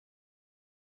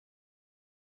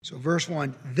So verse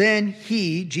 1, then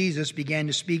he, Jesus, began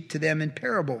to speak to them in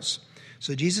parables.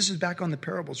 So Jesus is back on the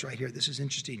parables right here. This is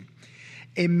interesting.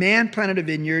 A man planted a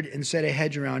vineyard and set a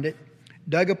hedge around it,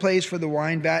 dug a place for the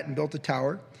wine vat and built a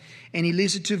tower, and he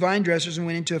leased it to vine dressers and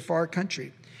went into a far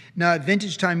country. Now at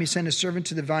vintage time he sent a servant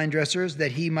to the vine dressers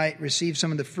that he might receive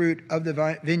some of the fruit of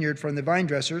the vineyard from the vine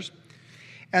dressers.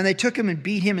 And they took him and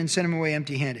beat him and sent him away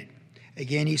empty-handed.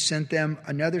 Again he sent them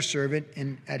another servant,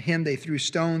 and at him they threw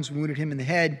stones, wounded him in the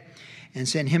head, and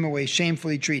sent him away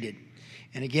shamefully treated.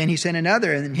 And again he sent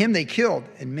another, and him they killed,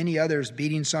 and many others,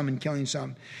 beating some and killing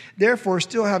some. Therefore,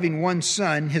 still having one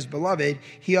son, his beloved,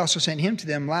 he also sent him to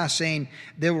them last, saying,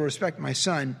 they will respect my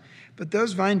son. But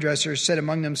those vine dressers said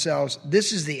among themselves,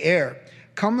 this is the heir.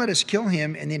 Come, let us kill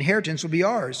him, and the inheritance will be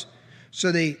ours.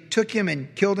 So they took him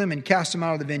and killed him and cast him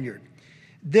out of the vineyard.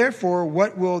 Therefore,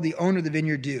 what will the owner of the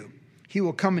vineyard do? He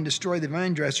will come and destroy the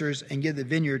vine dressers and give the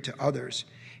vineyard to others.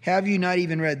 Have you not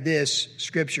even read this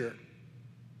scripture?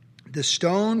 The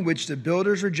stone which the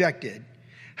builders rejected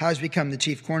has become the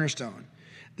chief cornerstone.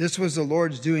 This was the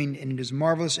Lord's doing, and it is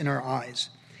marvelous in our eyes.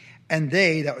 And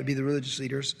they, that would be the religious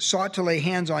leaders, sought to lay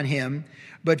hands on him,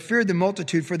 but feared the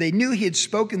multitude, for they knew he had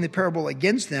spoken the parable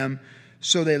against them,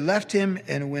 so they left him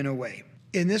and went away.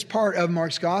 In this part of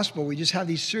Mark's gospel, we just have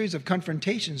these series of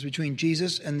confrontations between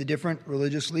Jesus and the different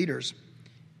religious leaders.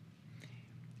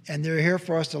 And they're here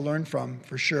for us to learn from,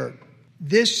 for sure.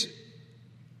 This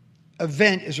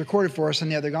event is recorded for us in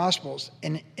the other Gospels.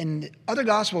 And the other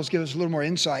Gospels give us a little more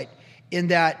insight in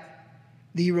that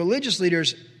the religious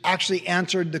leaders actually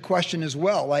answered the question as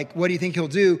well. Like, what do you think he'll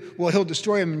do? Well, he'll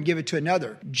destroy him and give it to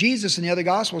another. Jesus in the other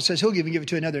Gospels says he'll even give it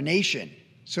to another nation.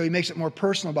 So he makes it more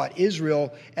personal about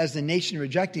Israel as the nation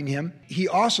rejecting him. He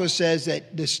also says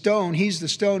that the stone, he's the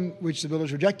stone which the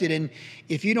builders rejected. And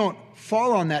if you don't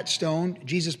fall on that stone,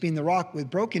 Jesus being the rock with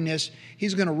brokenness,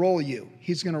 he's going to roll you.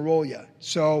 He's going to roll you.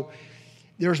 So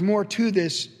there's more to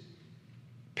this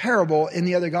parable in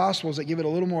the other Gospels that give it a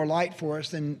little more light for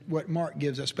us than what Mark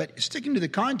gives us. But sticking to the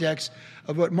context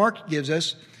of what Mark gives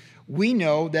us, we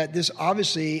know that this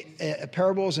obviously, a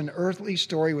parable is an earthly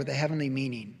story with a heavenly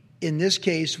meaning. In this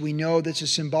case, we know this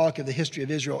is symbolic of the history of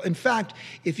Israel. In fact,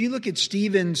 if you look at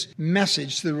Stephen's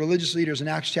message to the religious leaders in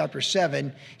Acts chapter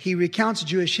 7, he recounts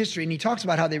Jewish history, and he talks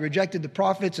about how they rejected the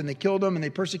prophets and they killed them and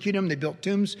they persecuted them. They built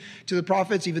tombs to the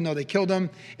prophets even though they killed them,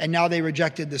 and now they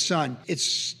rejected the Son.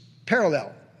 It's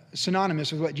parallel,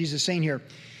 synonymous with what Jesus is saying here.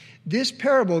 This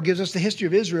parable gives us the history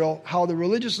of Israel, how the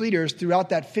religious leaders throughout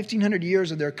that 1,500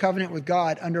 years of their covenant with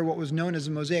God under what was known as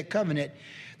the Mosaic covenant,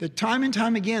 that time and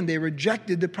time again, they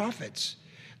rejected the prophets.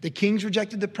 The kings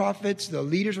rejected the prophets. The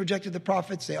leaders rejected the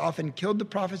prophets. They often killed the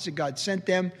prophets that God sent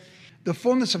them. The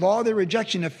fullness of all their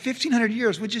rejection of 1,500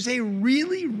 years, which is a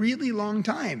really, really long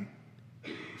time.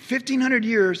 1,500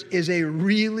 years is a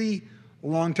really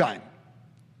long time.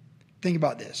 Think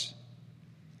about this.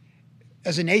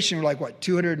 As a nation, we're like,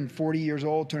 240 years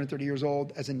old, 230 years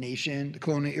old as a nation. The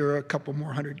colonial era, a couple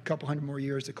hundred more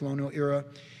years, the colonial era.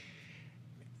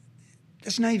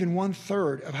 That's not even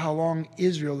 1/3 of how long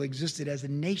Israel existed as a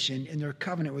nation in their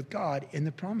covenant with God in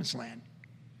the promised land.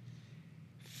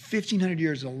 1,500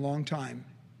 years is a long time.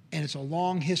 And it's a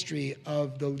long history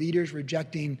of the leaders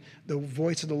rejecting the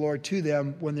voice of the Lord to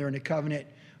them when they're in a covenant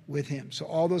with him. So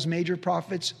all those major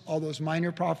prophets, all those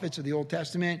minor prophets of the Old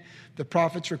Testament, the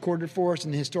prophets recorded for us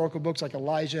in the historical books like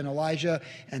Elijah and Elijah,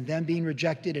 and them being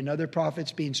rejected and other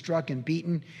prophets being struck and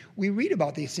beaten. We read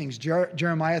about these things.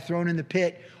 Jeremiah thrown in the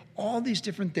pit. All these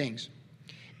different things.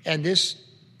 And this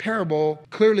parable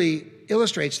clearly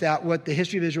illustrates that, what the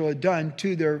history of Israel had done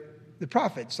to the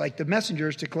prophets, like the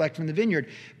messengers to collect from the vineyard.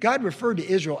 God referred to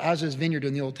Israel as his vineyard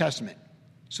in the Old Testament.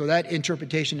 So that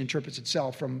interpretation interprets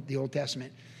itself from the Old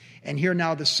Testament. And here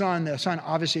now the Son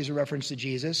obviously is a reference to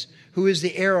Jesus, who is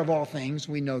the heir of all things.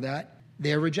 We know that.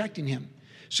 They're rejecting him.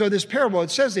 So this parable,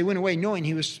 it says they went away knowing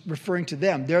he was referring to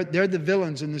them. They're the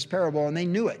villains in this parable, and they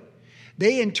knew it.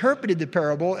 They interpreted the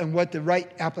parable and what the right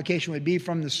application would be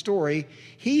from the story.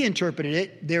 He interpreted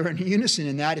it. They were in unison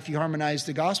in that if you harmonize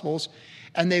the Gospels.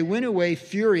 And they went away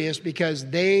furious because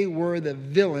they were the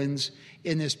villains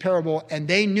in this parable, and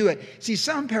they knew it. See,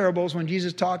 some parables, when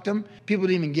Jesus talked to them, people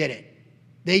didn't even get it.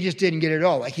 They just didn't get it at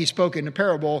all. Like he spoke in a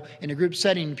parable in a group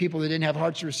setting, people that didn't have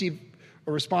hearts to receive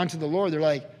or respond to the Lord, they're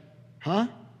like, huh?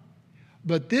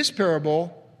 But this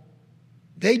parable,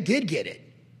 they did get it.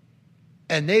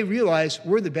 And they realize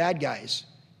we're the bad guys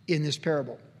in this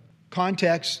parable.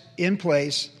 Context in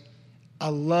place. I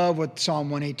love what Psalm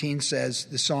 118 says,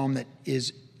 the psalm that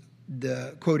is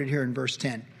quoted here in verse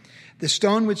 10. The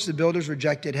stone which the builders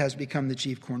rejected has become the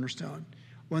chief cornerstone.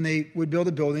 when they would build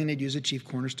a building, they'd use a chief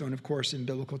cornerstone, of course, in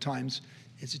biblical times.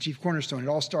 It's a chief cornerstone. It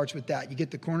all starts with that. You get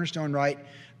the cornerstone right,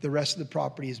 the rest of the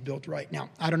property is built right. Now,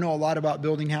 I don't know a lot about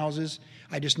building houses.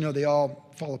 I just know they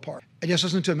all fall apart. I just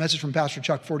listened to a message from Pastor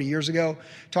Chuck 40 years ago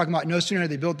talking about no sooner had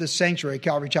they built this sanctuary,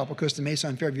 Calvary Chapel, Costa Mesa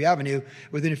on Fairview Avenue,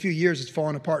 within a few years it's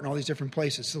fallen apart in all these different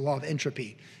places. It's the law of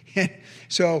entropy.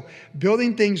 So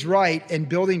building things right and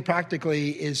building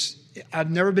practically is, I've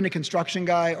never been a construction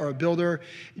guy or a builder.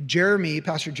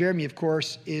 Pastor Jeremy, of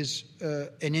course, is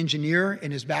an engineer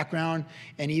in his background,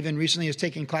 and even recently has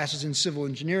taken classes in civil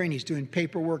engineering. He's doing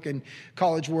paperwork and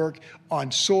college work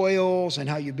on soils and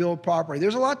how you build properly.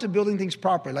 There's a lot to building things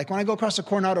properly. Like when I go across the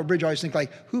Coronado Bridge, I always think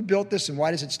like, who built this and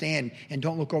why does it stand? And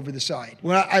don't look over the side.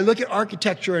 When I look at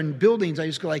architecture and buildings, I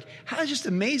just go like, how is just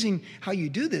amazing how you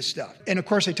do this stuff. And of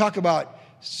course, they talk about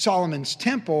Solomon's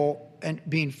temple and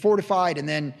being fortified, and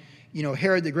then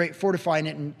Herod the Great fortifying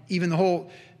it, and even the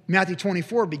whole Matthew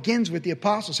 24 begins with the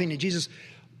apostles saying to Jesus,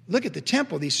 look at the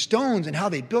temple, these stones and how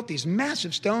they built these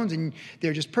massive stones, and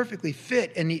they're just perfectly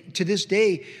fit. And to this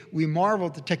day, we marvel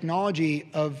at the technology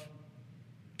of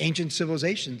ancient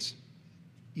civilizations.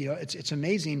 It's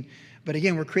amazing. But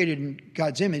again, we're created in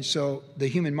God's image, so the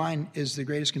human mind is the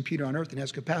greatest computer on earth and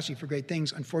has capacity for great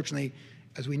things. Unfortunately,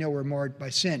 as we know, we're marred by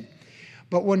sin.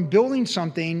 But when building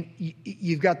something,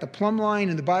 you've got the plumb line,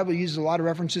 and the Bible uses a lot of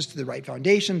references to the right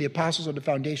foundation. The apostles are the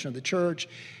foundation of the church.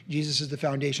 Jesus is the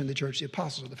foundation of the church. The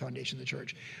apostles are the foundation of the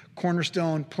church.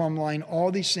 Cornerstone, plumb line,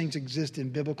 all these things exist in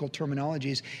biblical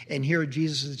terminologies, and here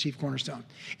Jesus is the chief cornerstone.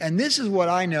 And this is what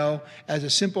I know as a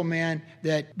simple man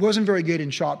that wasn't very good in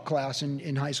shop class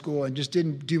in high school and just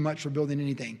didn't do much for building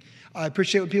anything. I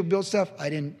appreciate when people build stuff. I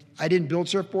didn't build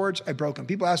surfboards. I broke them.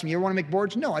 People ask me, you ever want to make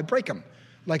boards? No, I break them.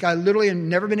 Like I literally have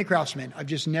never been a craftsman.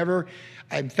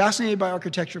 I'm fascinated by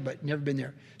architecture, but never been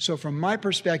there. So from my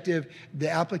perspective, the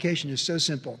application is so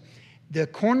simple. The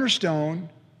cornerstone,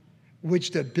 which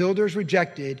the builders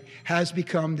rejected, has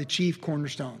become the chief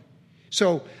cornerstone.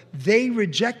 So they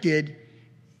rejected,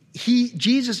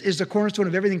 Jesus is the cornerstone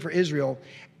of everything for Israel,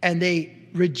 and they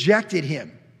rejected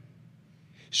him.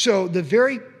 So the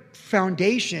very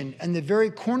foundation and the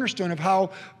very cornerstone of how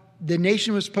the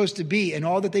nation was supposed to be and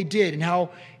all that they did and how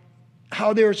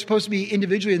they were supposed to be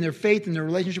individually in their faith and their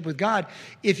relationship with God.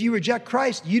 If you reject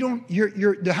Christ,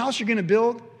 the house you're going to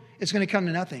build, it's going to come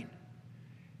to nothing.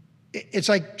 It's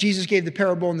like Jesus gave the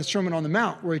parable in the Sermon on the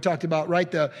Mount where he talked about,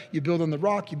 you build on the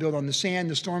rock, you build on the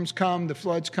sand, the storms come, the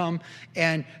floods come,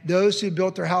 and those who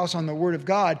built their house on the word of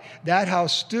God, that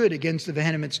house stood against the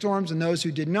vehement storms, and those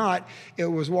who did not, it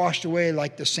was washed away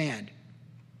like the sand.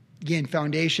 Again,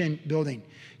 foundation, building.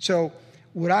 So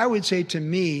what I would say to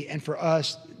me and for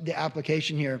us, the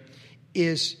application here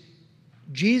is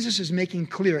Jesus is making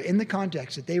clear in the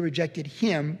context that they rejected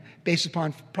him based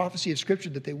upon prophecy of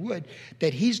Scripture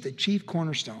that he's the chief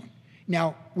cornerstone.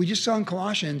 Now, we just saw in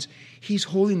Colossians, he's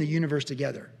holding the universe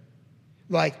together.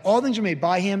 Like all things are made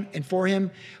by him and for him,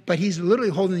 but he's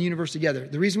literally holding the universe together.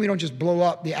 The reason we don't just blow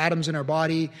up the atoms in our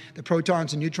body, the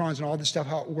protons and neutrons and all this stuff,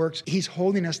 how it works, he's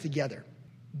holding us together.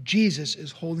 Jesus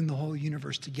is holding the whole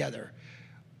universe together.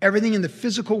 Everything in the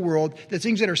physical world, the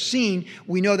things that are seen,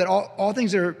 we know that all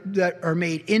things that are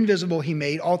made invisible, he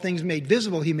made. All things made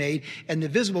visible, he made. And the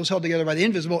visible is held together by the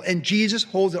invisible. And Jesus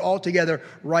holds it all together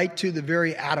right to the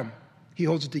very atom. He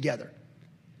holds it together.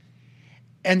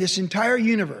 And this entire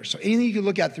universe, so anything you can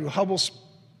look at through Hubble's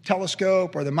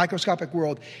telescope or the microscopic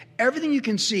world, everything you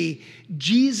can see,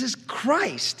 Jesus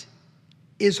Christ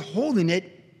is holding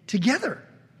it together.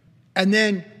 And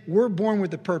then we're born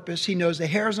with a purpose. He knows the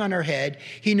hairs on our head.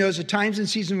 He knows the times and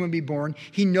seasons when we be born.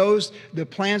 He knows the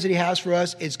plans that he has for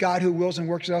us. It's God who wills and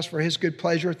works with us for his good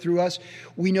pleasure through us.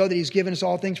 We know that he's given us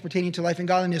all things pertaining to life and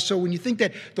godliness. So when you think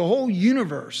that the whole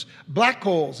universe, black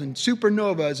holes and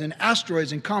supernovas and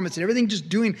asteroids and comets and everything just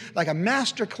doing like a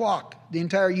master clock, the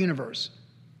entire universe,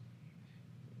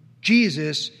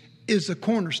 Jesus is the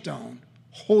cornerstone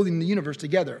holding the universe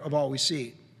together of all we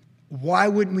see. Why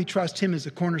wouldn't we trust him as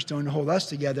the cornerstone to hold us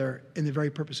together in the very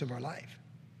purpose of our life?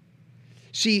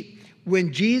 See,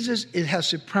 when Jesus has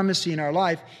supremacy in our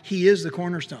life, he is the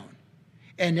cornerstone.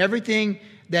 And everything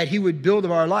that he would build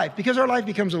of our life, because our life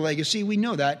becomes a legacy, we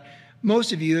know that.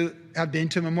 Most of you have been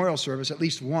to a memorial service, at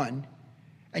least one,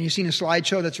 and you've seen a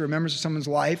slideshow that's a remembrance of someone's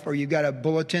life, or you've got a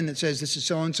bulletin that says this is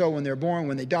so-and-so when they're born,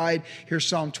 when they died. Here's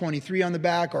Psalm 23 on the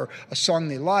back, or a song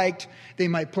they liked. They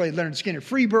might play Leonard Skinner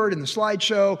Freebird in the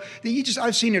slideshow.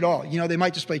 I've seen it all. They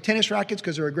might display tennis rackets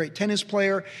because they're a great tennis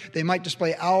player. They might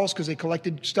display owls because they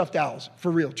collected stuffed owls. For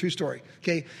real, true story.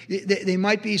 Okay, they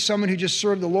might be someone who just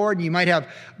served the Lord, and you might have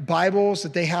Bibles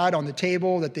that they had on the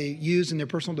table that they used in their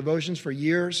personal devotions for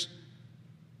years.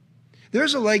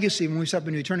 There's a legacy when we step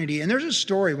into eternity, and there's a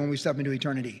story when we step into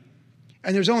eternity.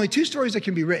 And there's only two stories that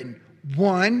can be written.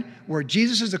 One, where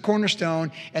Jesus is the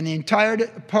cornerstone, and the entire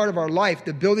part of our life,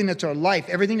 the building that's our life,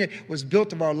 everything that was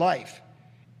built of our life,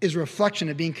 is a reflection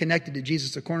of being connected to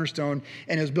Jesus, the cornerstone,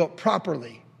 and is built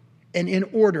properly and in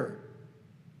order.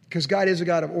 Because God is a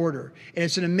God of order. And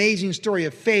it's an amazing story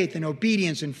of faith and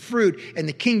obedience and fruit and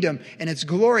the kingdom. And it's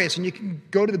glorious. And you can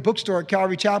go to the bookstore at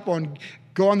Calvary Chapel and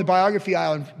go on the biography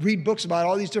aisle and read books about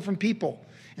all these different people.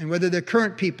 And whether they're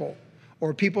current people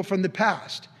or people from the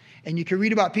past. And you can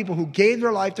read about people who gave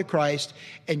their life to Christ.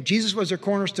 And Jesus was their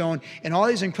cornerstone. And all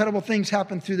these incredible things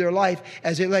happened through their life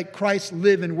as they let Christ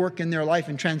live and work in their life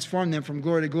and transform them from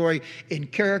glory to glory in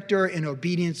character, in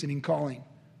obedience, and in calling.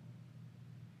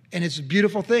 And it's a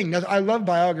beautiful thing. I love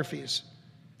biographies.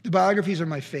 The biographies are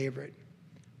my favorite.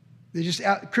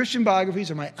 Christian biographies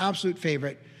are my absolute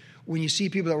favorite when you see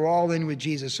people that were all in with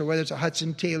Jesus. So whether it's a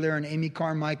Hudson Taylor and Amy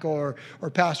Carmichael or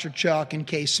Pastor Chuck and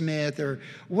Kay Smith or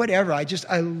whatever. I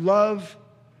love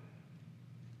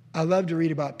to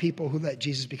read about people who let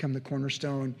Jesus become the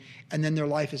cornerstone, and then their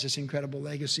life is this incredible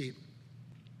legacy.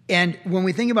 And when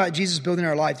we think about Jesus building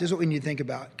our life, this is what we need to think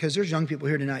about, because there's young people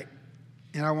here tonight.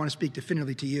 And I want to speak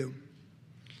definitively to you.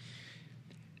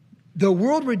 The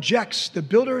world rejects the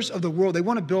builders of the world. They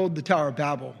want to build the Tower of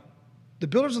Babel. The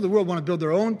builders of the world want to build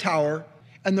their own tower,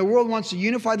 and the world wants to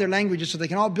unify their languages so they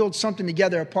can all build something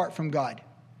together apart from God.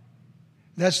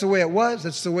 That's the way it was,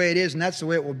 that's the way it is, and that's the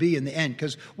way it will be in the end.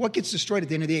 Because what gets destroyed at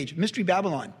the end of the age? Mystery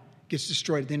Babylon gets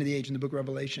destroyed at the end of the age in the book of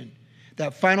Revelation.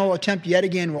 That final attempt yet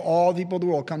again where all the people of the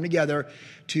world come together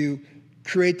to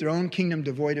create their own kingdom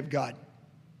devoid of God.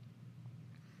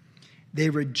 They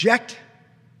reject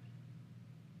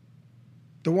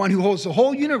the one who holds the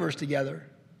whole universe together,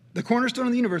 the cornerstone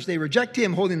of the universe. They reject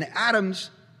him holding the atoms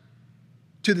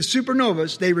to the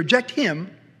supernovas. They reject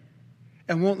him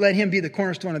and won't let him be the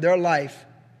cornerstone of their life,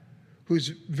 whose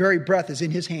very breath is in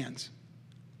his hands.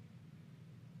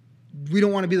 We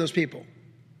don't want to be those people.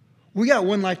 We got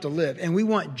one life to live, and we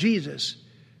want Jesus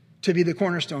to be the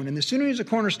cornerstone. And the sooner he's a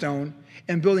cornerstone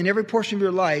and building every portion of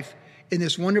your life in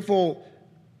this wonderful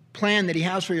plan that he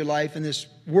has for your life and this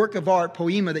work of art,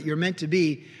 poema that you're meant to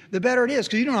be, the better it is,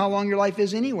 because you don't know how long your life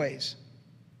is anyways.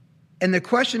 And the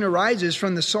question arises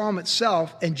from the psalm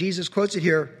itself, and Jesus quotes it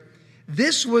here,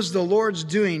 "This was the Lord's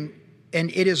doing,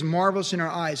 and it is marvelous in our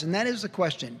eyes." And that is the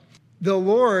question. The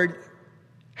Lord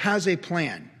has a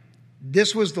plan.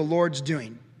 This was the Lord's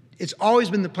doing. It's always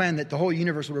been the plan that the whole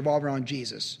universe will revolve around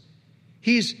Jesus.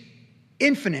 He's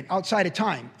infinite outside of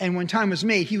time. And when time was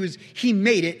made, he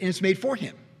made it, and it's made for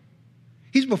him.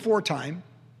 He's before time,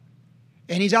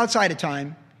 and he's outside of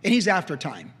time, and he's after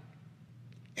time.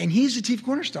 And he's the chief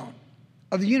cornerstone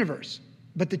of the universe.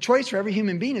 But the choice for every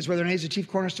human being is whether or not he's the chief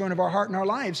cornerstone of our heart and our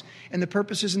lives and the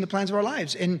purposes and the plans of our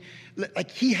lives. And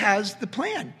like he has the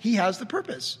plan. He has the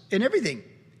purpose in everything.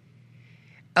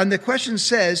 And the question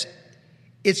says,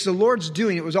 it's the Lord's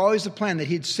doing. It was always the plan that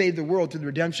he'd save the world through the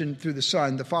redemption through the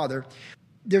Son, the Father.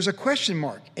 There's a question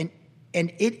mark, and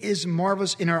it is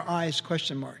marvelous in our eyes,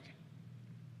 question mark.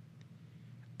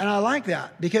 And I like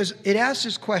that because it asks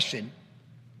this question,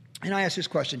 and I ask this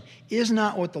question, is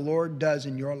not what the Lord does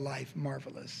in your life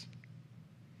marvelous?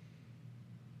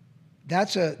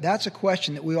 That's a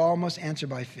question that we all must answer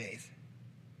by faith.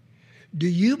 Do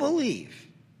you believe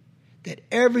that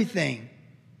everything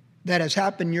that has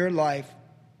happened in your life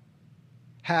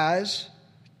has,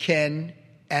 can,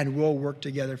 and will work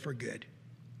together for good?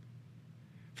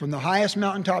 From the highest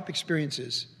mountaintop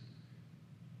experiences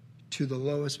to the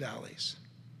lowest valleys.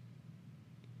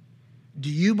 Do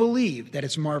you believe that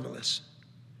it's marvelous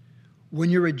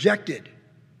when you're rejected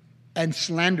and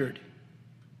slandered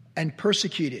and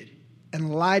persecuted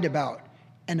and lied about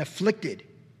and afflicted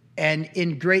and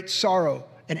in great sorrow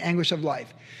and anguish of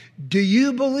life? Do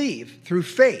you believe through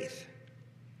faith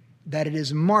that it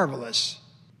is marvelous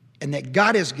and that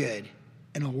God is good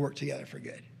and will work together for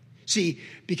good? See,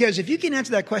 because if you can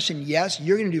answer that question, yes,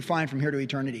 you're going to do fine from here to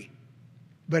eternity.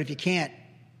 But if you can't,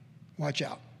 watch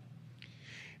out.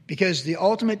 Because the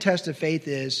ultimate test of faith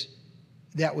is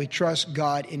that we trust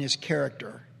God in his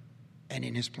character and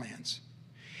in his plans.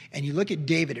 And you look at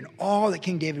David and all that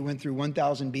King David went through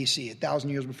 1000 BC, 1,000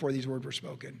 years before these words were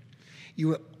spoken.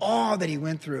 All that he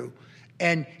went through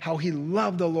and how he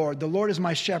loved the Lord. The Lord is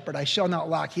my shepherd, I shall not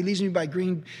lack. He leads me by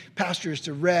green pastures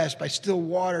to rest, by still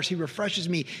waters. He refreshes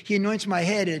me. He anoints my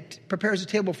head. It prepares a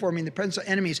table for me in the presence of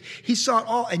enemies. He saw it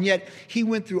all, and yet he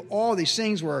went through all these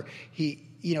things where he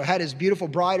had his beautiful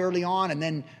bride early on, and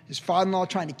then his father-in-law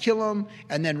trying to kill him,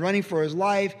 and then running for his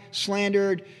life,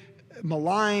 slandered,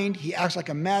 maligned. He acts like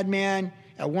a madman.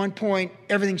 At one point,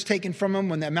 everything's taken from him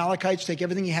when the Amalekites take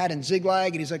everything he had in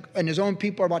Ziklag, and he's like, and his own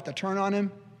people are about to turn on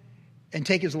him and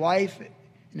take his life.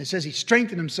 And it says he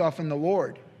strengthened himself in the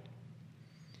Lord.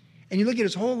 And you look at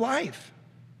his whole life.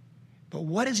 But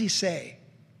what does he say?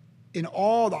 In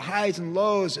all the highs and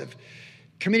lows of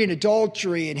committing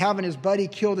adultery and having his buddy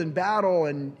killed in battle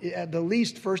and at the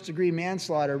least first-degree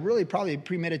manslaughter, really probably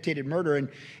premeditated murder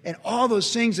and all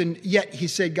those things. And yet he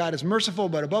said God is merciful,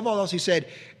 but above all else he said,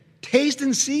 taste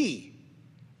and see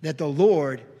that the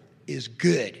Lord is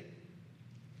good.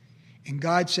 And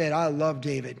God said, I love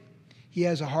David. He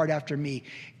has a heart after me.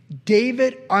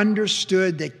 David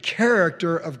understood the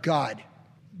character of God.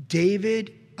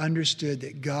 David understood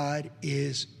that God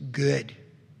is good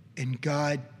and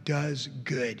God does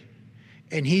good.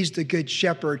 And he's the good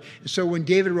shepherd. So when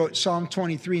David wrote Psalm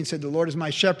 23 and said, the Lord is my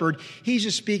shepherd, he's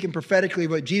just speaking prophetically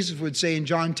what Jesus would say in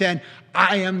John 10,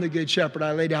 I am the good shepherd.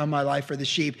 I lay down my life for the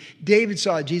sheep. David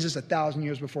saw Jesus 1,000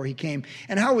 years before he came.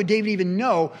 And how would David even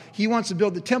know he wants to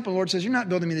build the temple? The Lord says, you're not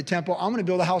building me the temple. I'm going to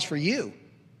build a house for you.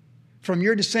 From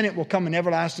your descendant will come an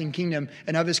everlasting kingdom,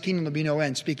 and of his kingdom there'll be no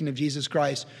end. Speaking of Jesus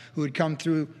Christ, who would come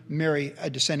through Mary, a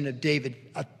descendant of David,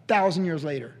 1,000 years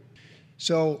later.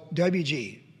 So,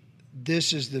 WG,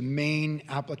 this is the main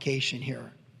application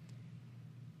here.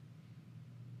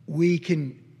 We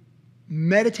can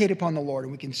meditate upon the Lord,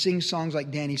 and we can sing songs like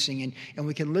Danny's singing, and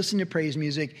we can listen to praise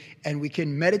music, and we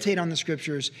can meditate on the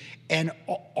scriptures, and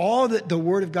all that the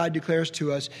Word of God declares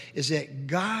to us is that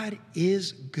God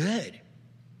is good.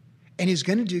 And he's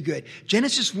going to do good.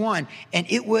 Genesis 1, and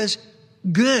it was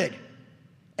good.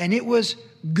 And it was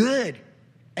good.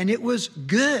 And it was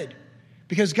good.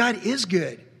 Because God is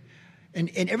good.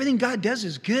 And everything God does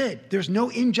is good. There's no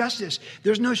injustice.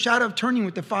 There's no shadow of turning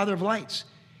with the Father of lights.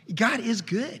 God is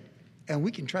good. And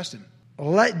we can trust him.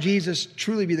 Let Jesus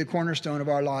truly be the cornerstone of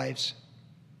our lives.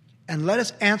 And let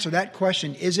us answer that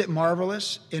question. Is it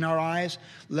marvelous in our eyes?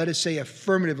 Let us say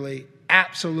affirmatively,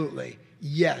 absolutely,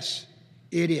 yes.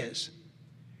 It is.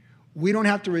 We don't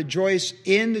have to rejoice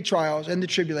in the trials and the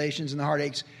tribulations and the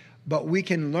heartaches, but we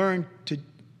can learn to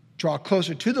draw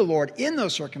closer to the Lord in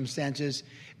those circumstances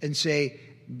and say,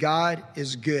 God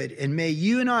is good. And may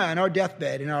you and I on our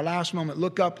deathbed in our last moment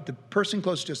look up at the person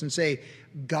close to us and say,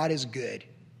 God is good.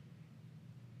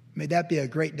 May that be a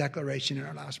great declaration in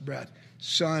our last breath.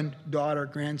 Son, daughter,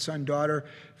 grandson, daughter,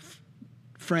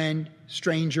 friend,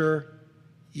 stranger,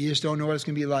 you just don't know what it's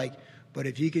going to be like. But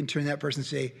if you can turn that person and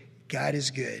say, God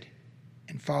is good,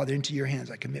 and Father, into your hands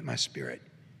I commit my spirit,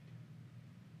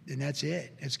 then that's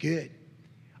it. It's good.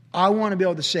 I want to be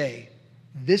able to say,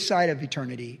 this side of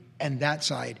eternity and that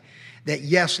side, that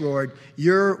yes, Lord,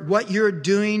 what you're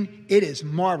doing, it is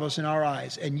marvelous in our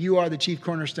eyes, and you are the chief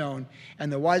cornerstone.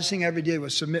 And the wisest thing I ever did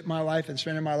was submit my life and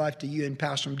surrender my life to you and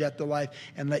pass from death to life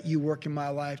and let you work in my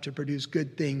life to produce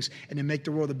good things and to make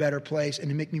the world a better place and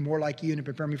to make me more like you and to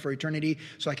prepare me for eternity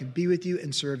so I can be with you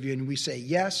and serve you. And we say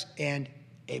yes and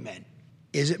amen.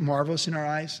 Is it marvelous in our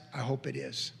eyes? I hope it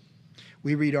is.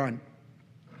 We read on.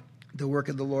 The work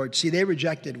of the Lord. See, they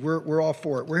rejected. We're all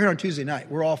for it. We're here on Tuesday night.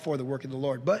 We're all for the work of the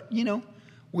Lord. But,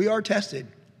 we are tested.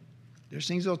 There's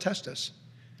things that will test us.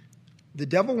 The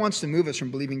devil wants to move us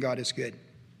from believing God is good.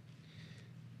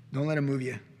 Don't let him move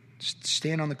you.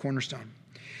 Stand on the cornerstone.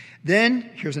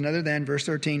 Then, here's another then, verse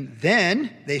 13.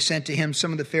 Then they sent to him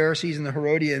some of the Pharisees and the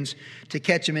Herodians to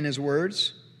catch him in his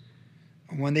words.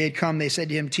 When they had come, they said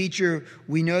to him, Teacher,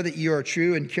 we know that you are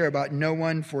true and care about no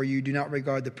one, for you do not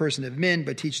regard the person of men,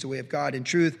 but teach the way of God in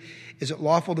truth. Is it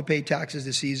lawful to pay taxes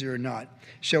to Caesar or not?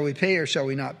 Shall we pay or shall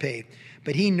we not pay?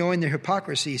 But he, knowing their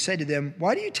hypocrisy, said to them,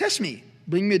 Why do you test me?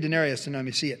 Bring me a denarius and I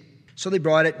may see it. So they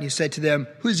brought it, and he said to them,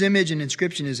 Whose image and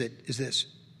inscription is this?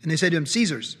 And they said to him,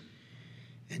 Caesar's.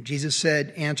 And Jesus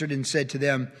answered and said to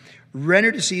them,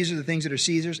 Render to Caesar the things that are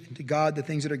Caesar's, and to God the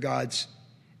things that are God's.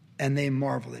 And they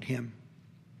marveled at him.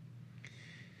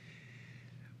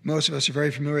 Most of us are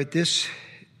very familiar with this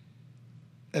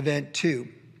event too.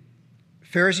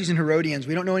 Pharisees and Herodians.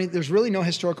 We don't know there's really no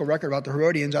historical record about the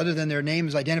Herodians other than their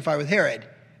names identify with Herod.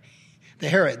 The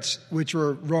Herods, which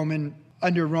were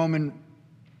under Roman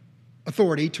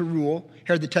authority to rule.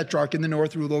 Herod the Tetrarch in the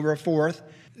north ruled over a fourth.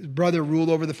 His brother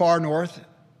ruled over the far north,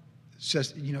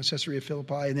 Caesarea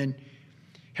Philippi. And then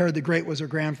Herod the Great was their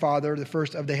grandfather, the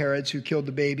first of the Herods who killed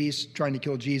the babies, trying to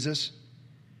kill Jesus.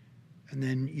 And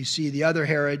then you see the other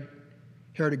Herod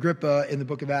Agrippa in the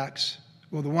book of Acts.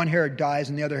 Well, the one Herod dies,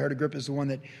 and the other Herod Agrippa is the one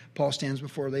that Paul stands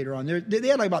before later on. They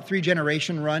had like about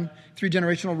three-generational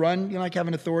run, like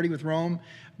having authority with Rome.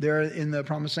 They're in the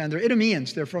Promised Land. They're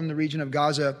Idumeans. They're from the region of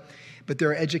Gaza, but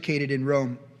they're educated in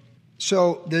Rome.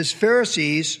 So these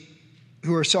Pharisees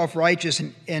who are self-righteous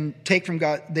and take from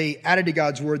God, they added to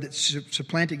God's word that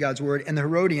supplanted God's word, and the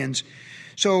Herodians.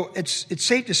 So it's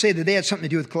safe to say that they had something to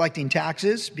do with collecting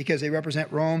taxes because they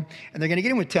represent Rome, and they're going to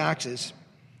get in with taxes.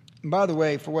 And by the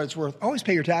way, for what it's worth, always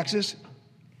pay your taxes.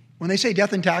 When they say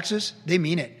death and taxes, they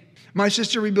mean it. My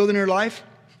sister rebuilding her life,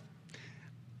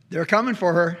 they're coming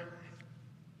for her.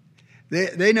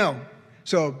 They know.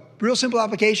 So real simple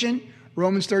application,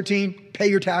 Romans 13, pay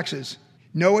your taxes.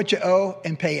 Know what you owe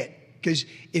and pay it. Because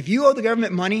if you owe the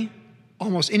government money,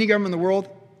 almost any government in the world,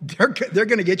 they're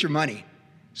going to get your money.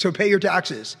 So pay your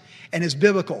taxes. And it's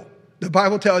biblical. The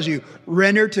Bible tells you,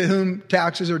 render to whom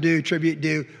taxes are due, tribute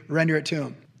due, render it to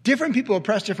them. Different people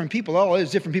oppress different people. Oh, it is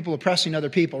different people oppressing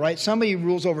other people, right? Somebody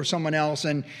rules over someone else,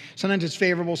 and sometimes it's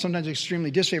favorable, sometimes it's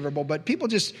extremely disfavorable, but people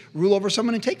just rule over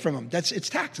someone and take from them. It's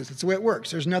taxes. That's the way it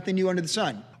works. There's nothing new under the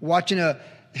sun. Watching a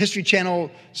History Channel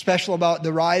special about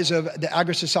the rise of the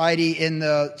agri-society in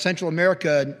the Central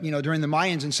America, during the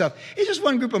Mayans and stuff. It's just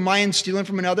one group of Mayans stealing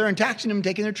from another and taxing them and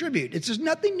taking their tribute. It's just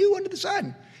nothing new under the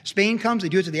sun. Spain comes, they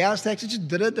do it to the Aztecs. It's just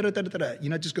da-da-da-da-da-da-da.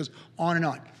 It just goes on and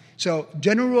on. So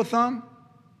general rule of thumb,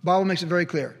 Bible makes it very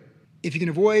clear. If you can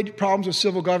avoid problems with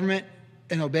civil government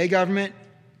and obey government,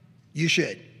 you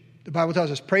should. The Bible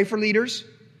tells us pray for leaders,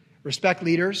 respect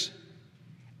leaders,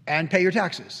 and pay your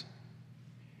taxes.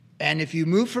 And if you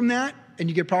move from that and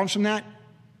you get problems from that,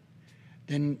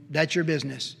 then that's your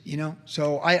business,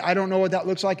 So I don't know what that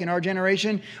looks like in our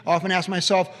generation. I often ask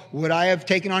myself, would I have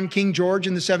taken on King George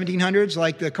in the 1700s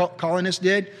like the colonists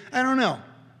did? I don't know.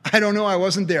 I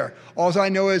wasn't there. All I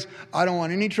know is I don't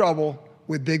want any trouble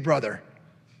with Big Brother.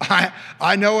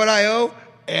 I know what I owe,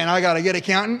 and I got to get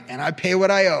accountant, and I pay what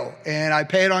I owe, and I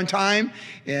pay it on time,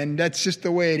 and that's just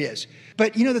the way it is.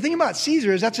 But, the thing about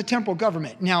Caesar is that's a temporal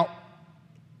government. Now,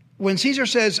 when Caesar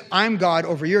says, I'm God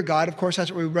over your God, of course,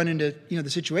 that's where we run into, the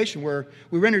situation where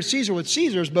we render Caesar what's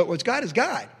Caesar's, but what's God is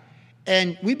God.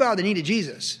 And we bow the knee to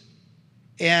Jesus.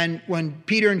 And when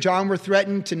Peter and John were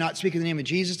threatened to not speak in the name of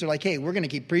Jesus, they're like, hey, we're going to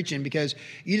keep preaching because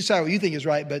you decide what you think is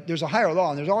right, but there's a higher law,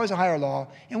 and there's always a higher law,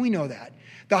 and we know that.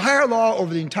 The higher law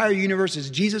over the entire universe is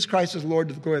Jesus Christ as Lord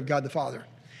to the glory of God the Father.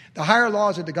 The higher law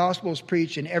is that the gospel is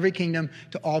preached in every kingdom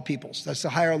to all peoples. That's the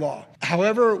higher law.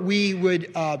 However, we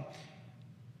would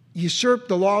usurp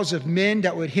the laws of men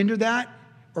that would hinder that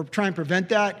or try and prevent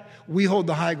that, we hold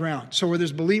the high ground. So where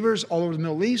there's believers all over the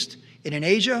Middle East and in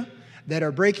Asia that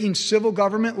are breaking civil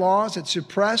government laws that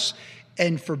suppress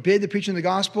and forbid the preaching of the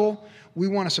gospel, we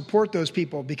want to support those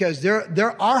people because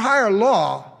they're our higher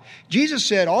law. Jesus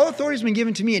said, all authority has been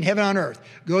given to me in heaven and on earth.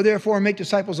 Go therefore and make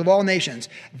disciples of all nations.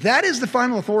 That is the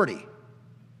final authority.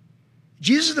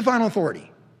 Jesus is the final authority.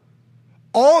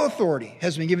 All authority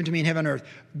has been given to me in heaven and earth.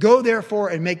 Go therefore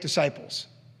and make disciples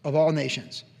of all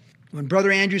nations. When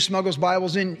Brother Andrew smuggles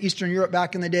Bibles in Eastern Europe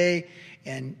back in the day,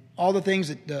 and all the things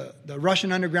that the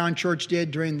Russian underground church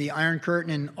did during the Iron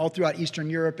Curtain and all throughout Eastern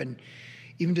Europe, and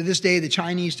even to this day, the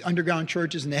Chinese underground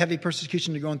churches and the heavy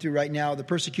persecution they're going through right now, the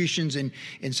persecutions in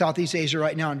Southeast Asia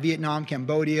right now, in Vietnam,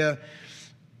 Cambodia,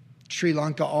 Sri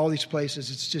Lanka, all these places,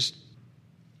 it's just,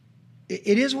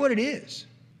 it is what it is.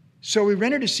 So we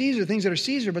render to Caesar things that are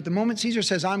Caesar, but the moment Caesar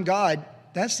says, I'm God,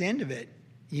 that's the end of it.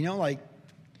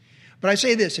 But I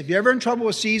say this, if you're ever in trouble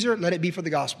with Caesar, let it be for the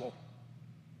gospel,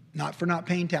 not for not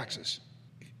paying taxes.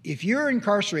 If you're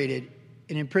incarcerated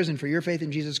and in prison for your faith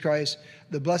in Jesus Christ,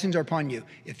 the blessings are upon you.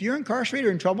 If you're incarcerated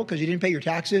or in trouble because you didn't pay your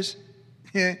taxes,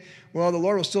 well, the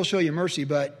Lord will still show you mercy,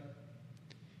 but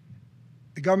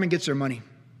the government gets their money.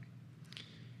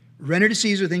 Render to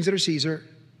Caesar things that are Caesar.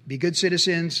 Be good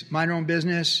citizens, mind your own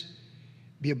business,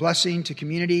 be a blessing to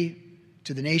community,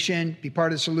 to the nation, be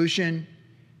part of the solution.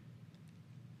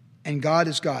 And God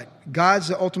is God. God's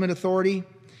the ultimate authority,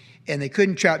 and they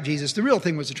couldn't trap Jesus. The real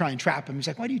thing was to try and trap him. He's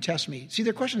like, why do you test me? See,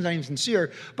 their question's not even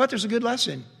sincere, but there's a good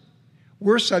lesson.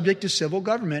 We're subject to civil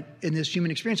government in this human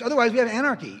experience. Otherwise, we have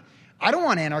anarchy. I don't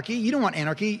want anarchy. You don't want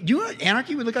anarchy. Do you know what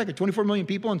anarchy would look like at 24 million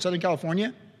people in Southern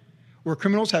California, where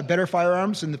criminals have better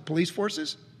firearms than the police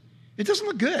forces? It doesn't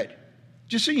look good.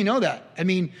 Just so you know that. I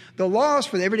mean, the laws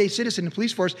for the everyday citizen and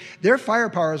police force, their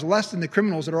firepower is less than the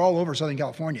criminals that are all over Southern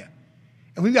California.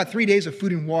 And we've got 3 days of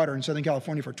food and water in Southern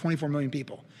California for 24 million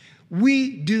people.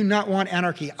 We do not want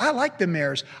anarchy. I like the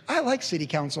mayors. I like city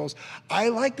councils. I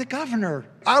like the governor.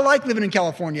 I like living in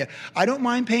California. I don't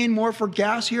mind paying more for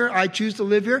gas here. I choose to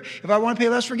live here. If I want to pay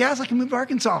less for gas, I can move to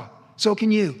Arkansas. So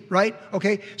can you, right?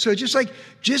 Okay, so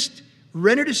just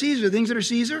render to Caesar things that are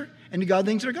Caesar and to God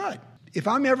things that are God. If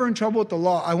I'm ever in trouble with the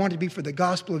law, I want it to be for the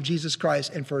gospel of Jesus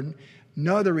Christ and for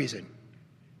no other reason.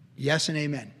 Yes and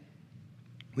amen.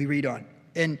 We read on.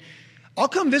 And I'll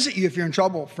come visit you if you're in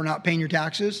trouble for not paying your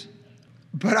taxes.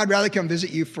 but I'd rather come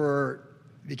visit you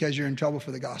because you're in trouble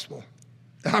for the gospel.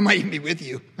 I might even be with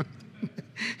you.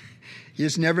 You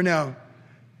just never know.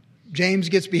 James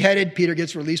gets beheaded. Peter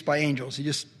gets released by angels. You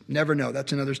just never know.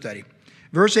 That's another study.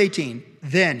 Verse 18,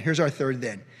 then, here's our third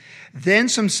then. Then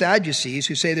some Sadducees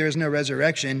who say there is no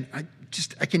resurrection,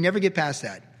 I can never get past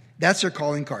that. That's their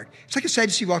calling card. It's like a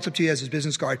Sadducee walks up to you as his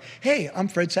business card. Hey, I'm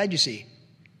Fred Sadducee.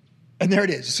 And there it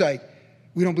is. It's like,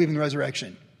 we don't believe in the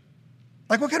resurrection.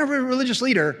 Like, what kind of religious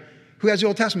leader who has the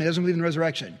Old Testament doesn't believe in the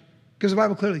resurrection? Because the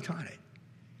Bible clearly taught it.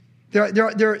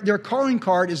 Their calling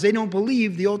card is they don't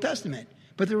believe the Old Testament,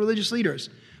 but they're religious leaders.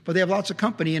 But they have lots of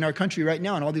company in our country right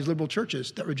now in all these liberal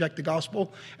churches that reject the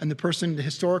gospel and the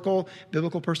historical,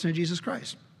 biblical person of Jesus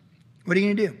Christ. What are you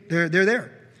going to do? They're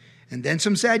there. And then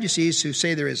some Sadducees who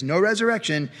say there is no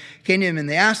resurrection came to him and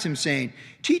they asked him, saying,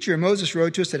 Teacher, Moses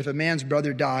wrote to us that if a man's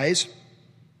brother dies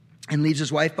and leaves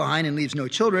his wife behind and leaves no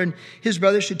children, his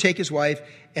brother should take his wife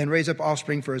and raise up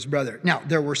offspring for his brother. Now,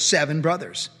 there were 7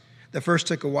 brothers. The first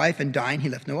took a wife, and dying, he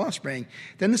left no offspring.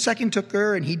 Then the second took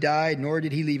her, and he died, nor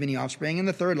did he leave any offspring. And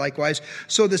the third likewise.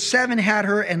 So the 7 had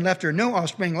her and left her no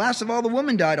offspring. Last of all, the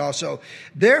woman died also.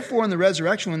 Therefore, in the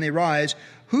resurrection, when they rise,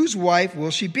 whose wife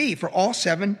will she be? For all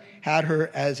 7 had her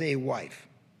as a wife.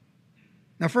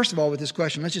 Now, first of all, with this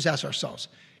question, let's just ask ourselves,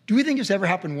 do we think this ever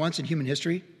happened once in human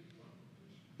history?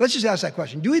 Let's just ask that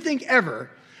question. Do we think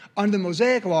ever, under the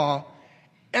Mosaic law,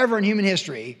 ever in human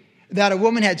history, that a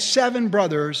woman had 7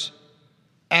 brothers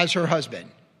as her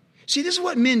husband? See, this is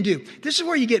what men do. This is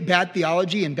where you get bad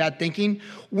theology and bad thinking.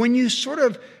 When you sort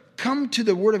of come to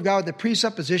the Word of God with the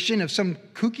presupposition of some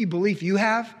kooky belief you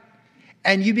have,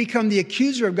 and you become the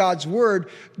accuser of God's Word,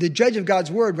 the judge of God's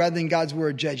Word, rather than God's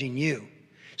Word judging you.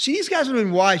 See, these guys would have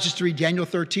been wise just to read Daniel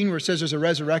 13, where it says there's a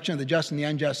resurrection of the just and the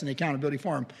unjust and the accountability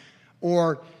for them,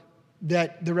 or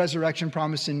that the resurrection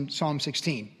promised in Psalm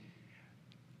 16.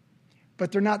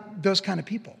 But they're not those kind of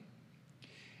people.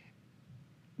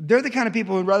 They're the kind of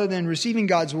people who, rather than receiving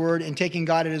God's word and taking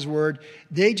God at his word,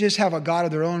 they just have a God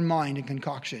of their own mind and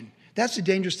concoction. That's the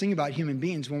dangerous thing about human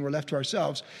beings when we're left to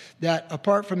ourselves, that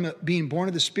apart from being born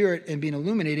of the Spirit and being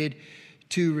illuminated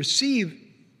to receive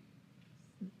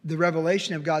the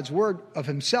revelation of God's word, of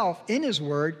himself in his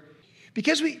word,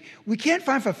 because we can't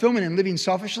find fulfillment in living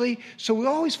selfishly, so we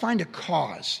always find a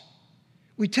cause.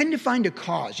 We tend to find a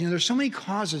cause. There's so many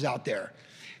causes out there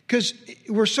because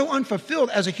we're so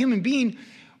unfulfilled as a human being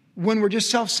when we're just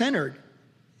self-centered.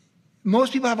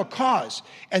 Most people have a cause,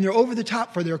 and they're over the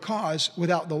top for their cause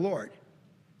without the Lord.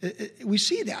 We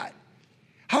see that.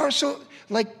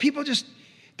 People just,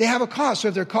 they have a cause. So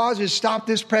if their cause is stop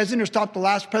this president or stop the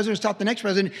last president or stop the next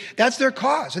president, that's their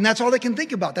cause. And that's all they can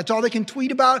think about. That's all they can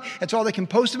tweet about. That's all they can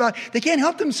post about. They can't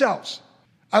help themselves.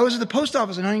 I was at the post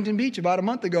office in Huntington Beach about a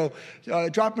month ago,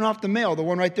 dropping off the mail, the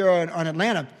one right there on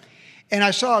Atlanta. And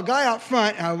I saw a guy out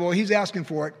front, he's asking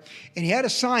for it, and he had a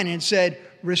sign and it said,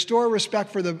 restore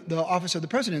respect for the office of the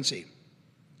presidency.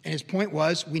 And his point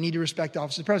was, we need to respect the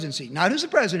office of the presidency. Not as the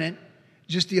president,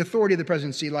 just the authority of the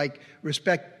presidency, like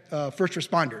respect first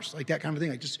responders, like that kind of thing,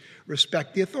 like just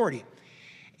respect the authority.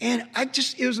 And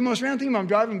it was the most random thing. I'm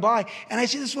driving by, and I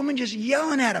see this woman just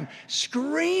yelling at him,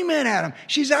 screaming at him.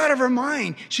 She's out of her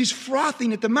mind. She's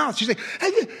frothing at the mouth. She's like,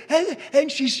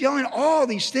 and she's yelling all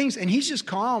these things, and he's just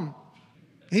calm.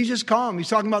 He's just calm. He's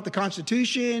talking about the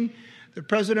Constitution, the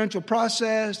presidential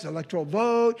process, the electoral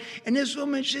vote, and this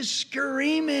woman's just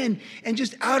screaming and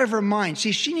just out of her mind.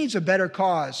 See, she needs a better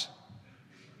cause.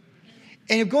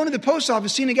 And if going to the post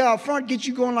office, seeing a guy out front gets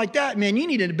you going like that, man, you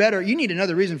need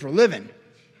another reason for living.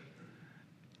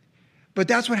 But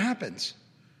that's what happens.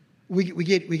 We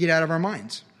get out of our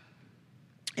minds.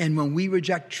 And when we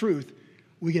reject truth,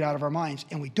 we get out of our minds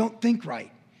and we don't think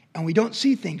right and we don't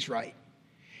see things right.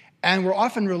 And we're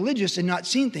often religious and not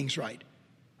seeing things right.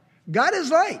 God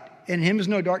is light, and in him is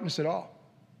no darkness at all.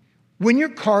 When your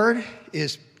card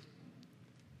is,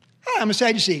 I'm a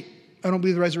Sadducee, I don't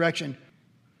believe the resurrection.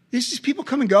 These people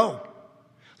come and go.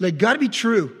 Let God be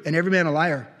true and every man a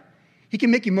liar. He can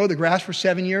make you mow the grass for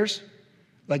 7 years.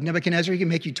 Like Nebuchadnezzar, he can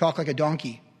make you talk like a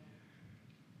donkey.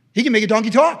 He can make a donkey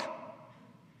talk.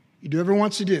 You do whatever he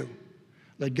wants to do.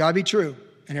 Let God be true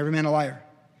and every man a liar.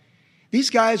 These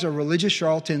guys are religious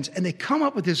charlatans, and they come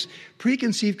up with this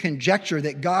preconceived conjecture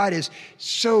that God is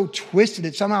so twisted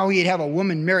that somehow he'd have a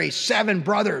woman marry 7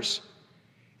 brothers,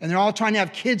 and they're all trying to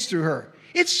have kids through her.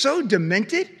 It's so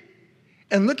demented.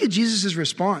 And look at Jesus'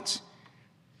 response.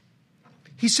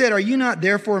 He said, are you not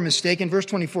therefore mistaken? Verse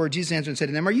 24, Jesus answered and said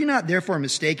to them, are you not therefore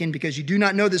mistaken because you do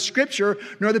not know the Scripture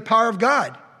nor the power of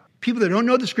God? People that don't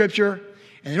know the Scripture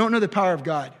and they don't know the power of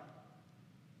God.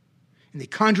 And they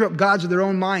conjure up gods of their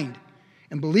own mind.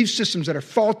 and belief systems that are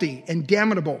faulty and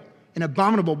damnable and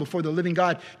abominable before the living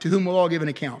God, to whom we'll all give an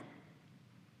account.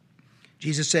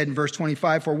 Jesus said in verse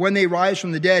 25, for when they rise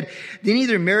from the dead, they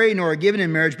neither marry nor are given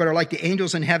in marriage, but are like the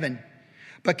angels in heaven.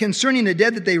 But concerning the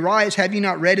dead that they rise, have you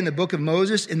not read in the book of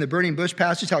Moses, in the burning bush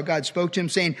passage, how God spoke to him,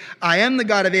 saying, I am the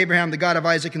God of Abraham, the God of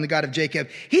Isaac, and the God of Jacob.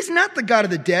 He's not the God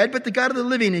of the dead, but the God of the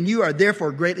living, and you are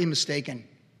therefore greatly mistaken.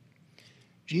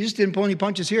 Jesus didn't pull any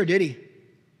punches here, did he?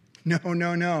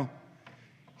 No.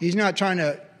 He's not trying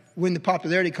to win the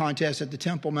popularity contest at the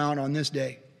Temple Mount on this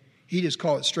day. He just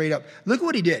called it straight up. Look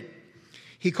what he did.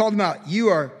 He called them out. You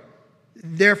are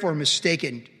therefore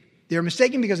mistaken. They were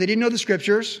mistaken because they didn't know the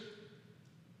scriptures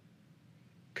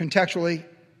contextually.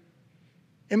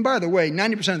 And by the way,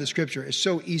 90% of the scripture is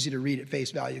so easy to read at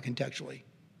face value contextually.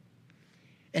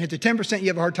 And if the 10% you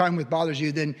have a hard time with bothers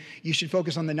you, then you should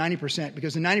focus on the 90%,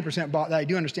 because the 90% that I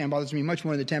do understand bothers me much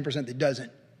more than the 10% that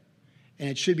doesn't. And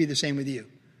it should be the same with you.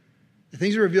 The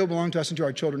things that are revealed belong to us and to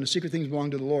our children. The secret things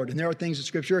belong to the Lord. And there are things in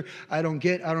scripture I don't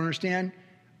get, I don't understand,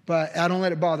 but I don't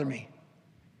let it bother me.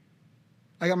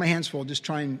 I got my hands full just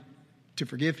trying to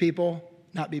forgive people,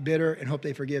 not be bitter, and hope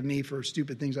they forgive me for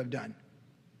stupid things I've done.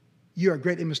 You are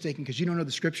greatly mistaken because you don't know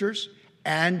the scriptures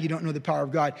and you don't know the power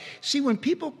of God. See, when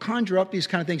people conjure up these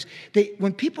kind of things,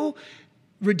 when people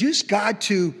reduce God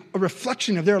to a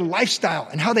reflection of their lifestyle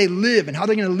and how they live and how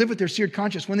they're going to live with their seared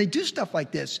conscience, when they do stuff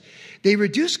like this, they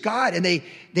reduce God and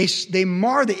they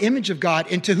mar the image of God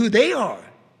into who they are.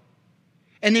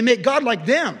 And they make God like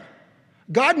them.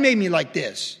 God made me like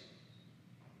this.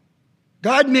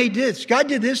 God made this. God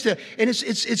did this. And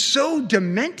it's so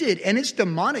demented and it's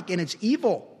demonic and it's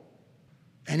evil.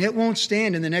 And it won't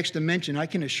stand in the next dimension. I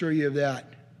can assure you of that.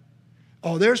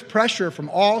 Oh, there's pressure from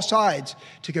all sides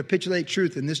to capitulate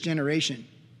truth in this generation.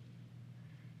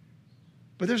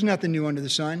 But there's nothing new under the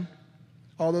sun.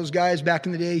 All those guys back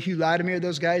in the day, Hugh Latimer,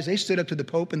 those guys, they stood up to the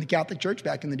Pope and the Catholic Church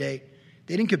back in the day.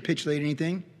 They didn't capitulate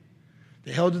anything.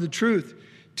 They held to the truth.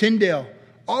 Tyndale,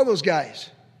 all those guys.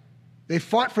 They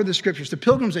fought for the scriptures. The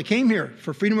pilgrims that came here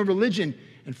for freedom of religion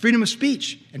and freedom of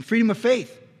speech and freedom of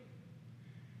faith.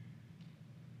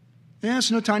 Yeah,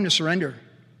 it's no time to surrender.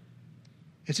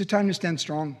 It's a time to stand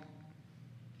strong.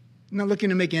 I'm not looking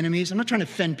to make enemies. I'm not trying to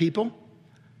offend people.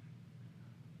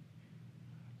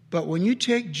 But when you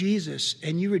take Jesus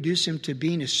and you reduce him to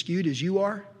being as skewed as you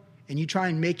are, and you try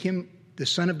and make him the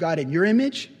Son of God in your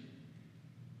image,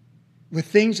 with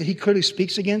things that he clearly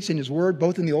speaks against in his word,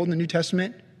 both in the Old and the New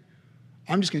Testament,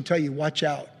 I'm just going to tell you, watch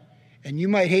out. And you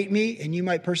might hate me, and you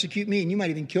might persecute me, and you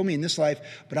might even kill me in this life,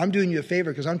 but I'm doing you a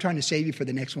favor because I'm trying to save you for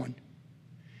the next one.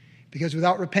 Because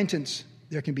without repentance,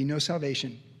 there can be no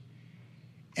salvation.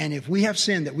 And if we have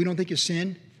sin that we don't think is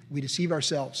sin, we deceive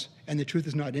ourselves, and the truth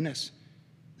is not in us.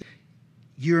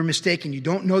 You are mistaken. You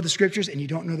don't know the scriptures, and you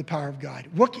don't know the power of God.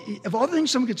 Of all the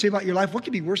things someone could say about your life, what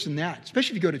could be worse than that?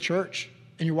 Especially if you go to church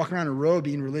and you're walking around a road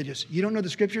being religious. You don't know the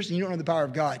scriptures, and you don't know the power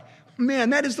of God. Man,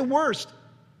 that is the worst.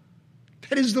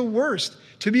 That is the worst.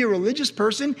 To be a religious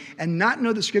person and not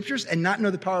know the scriptures and not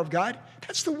know the power of God,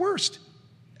 that's the worst.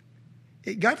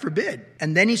 God forbid.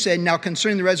 And then he said, now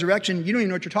concerning the resurrection, you don't even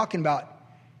know what you're talking about.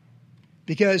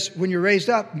 Because when you're raised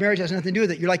up, marriage has nothing to do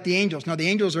with it. You're like the angels. Now, the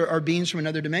angels are beings from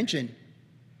another dimension.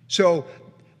 So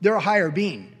they're a higher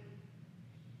being.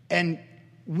 And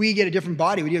we get a different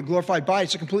body. We get a glorified body.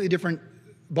 It's a completely different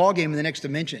ballgame in the next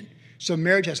dimension. So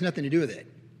marriage has nothing to do with it.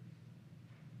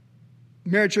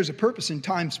 Marriage serves a purpose in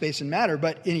time, space, and matter.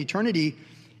 But in eternity,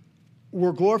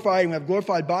 we're glorified and we have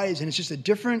glorified bodies. And it's just a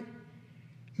different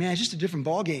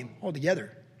ballgame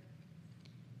altogether.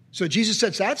 So Jesus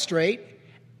sets that straight.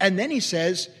 And then he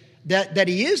says that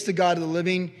he is the God of the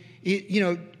living.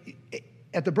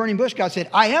 At the burning bush, God said,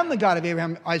 I am the God of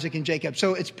Abraham, Isaac, and Jacob.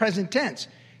 So it's present tense.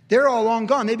 They're all long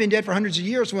gone. They've been dead for hundreds of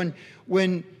years when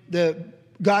the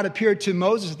God appeared to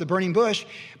Moses at the burning bush.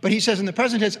 But he says in the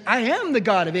present tense, I am the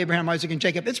God of Abraham, Isaac, and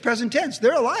Jacob. It's present tense.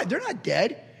 They're alive. They're not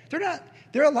dead.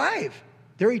 They're alive.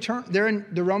 They're in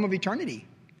the realm of eternity.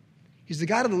 He's the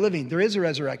God of the living. There is a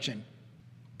resurrection.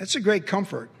 That's a great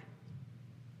comfort.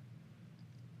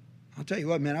 I'll tell you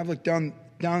what, man, I've looked down.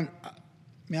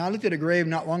 I looked at a grave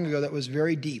not long ago that was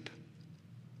very deep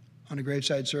on a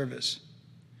graveside service.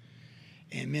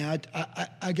 And man,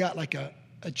 I got like a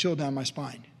chill down my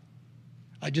spine.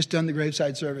 I just done the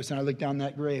graveside service and I looked down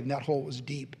that grave and that hole was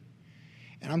deep.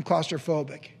 And I'm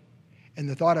claustrophobic. And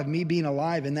the thought of me being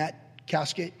alive in that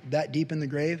casket that deep in the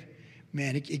grave,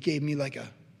 man, it gave me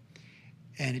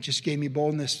and it just gave me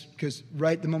boldness, because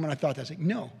right the moment I thought that, I was like,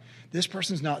 no, This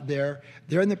person's not there.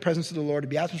 They're in the presence of the Lord to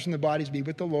be absent from the bodies, be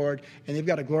with the Lord, and they've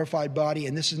got a glorified body,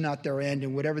 and this is not their end.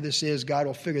 And whatever this is, God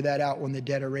will figure that out when the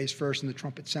dead are raised first and the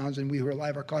trumpet sounds, and we who are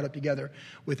alive are caught up together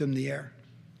with him in the air.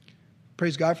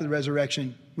 Praise God for the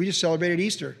resurrection. We just celebrated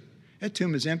Easter. That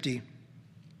tomb is empty.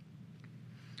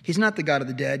 He's not the God of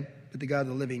the dead, but the God of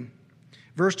the living.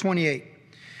 Verse 28.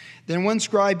 Then one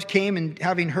scribe came, and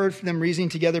having heard from them reasoning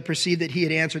together, perceived that he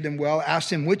had answered them well,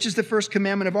 asked him, which is the first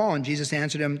commandment of all? And Jesus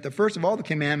answered him, the first of all the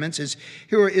commandments is,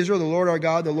 hear, O Israel, the Lord our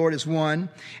God, the Lord is one.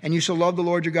 And you shall love the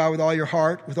Lord your God with all your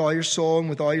heart, with all your soul, and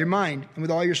with all your mind, and with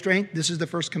all your strength. This is the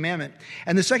first commandment.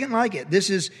 And the second like it,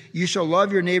 this is, you shall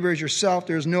love your neighbor as yourself.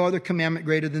 There is no other commandment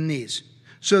greater than these.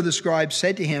 So the scribe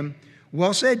said to him,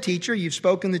 well said, teacher, you've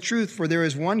spoken the truth, for there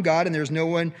is one God, and there is no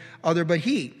one other but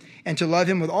he. And to love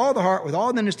him with all the heart, with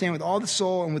all the understanding, with all the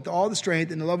soul, and with all the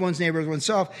strength, and to love one's neighbor as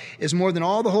oneself is more than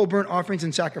all the whole burnt offerings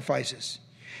and sacrifices.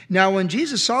 Now when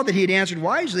Jesus saw that he had answered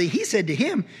wisely, he said to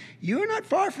him, you are not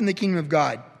far from the kingdom of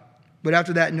God. But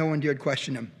after that, no one dared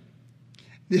question him.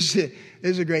 This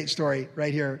is a great story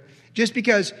right here. Just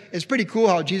because it's pretty cool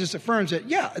how Jesus affirms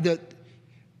that,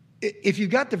 if you've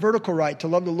got the vertical right to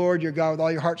love the Lord your God with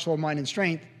all your heart, soul, mind, and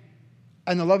strength,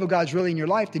 and the love of God's really in your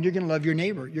life, then you're going to love your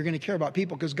neighbor. You're going to care about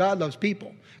people because God loves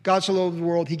people. God so loved the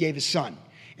world, he gave his son.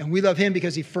 And we love him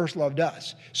because he first loved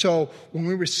us. So when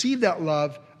we receive that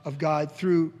love of God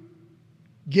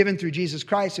given through Jesus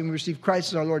Christ, and we receive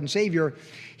Christ as our Lord and Savior,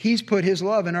 he's put his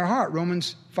love in our heart.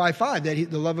 Romans 5:5, that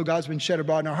the love of God's been shed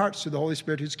abroad in our hearts through the Holy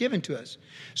Spirit who's given to us.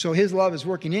 So his love is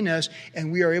working in us,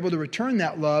 and we are able to return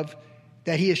that love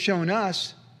that he has shown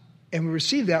us. And we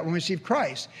receive that when we receive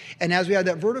Christ. And as we have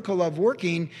that vertical love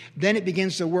working, then it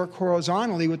begins to work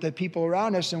horizontally with the people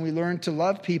around us, and we learn to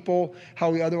love people how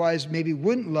we otherwise maybe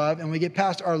wouldn't love, and we get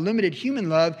past our limited human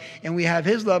love, and we have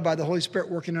his love by the Holy Spirit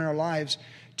working in our lives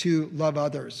to love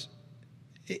others.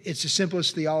 It's the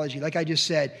simplest theology. Like I just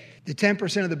said, the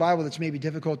 10% of the Bible that's maybe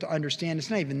difficult to understand, it's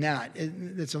not even that.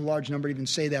 It's a large number to even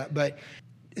say that, but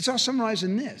it's all summarized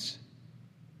in this.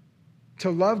 To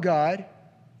love God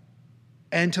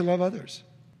and to love others.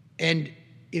 And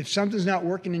if something's not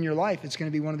working in your life, it's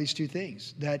going to be one of these two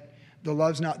things. That the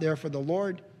love's not there for the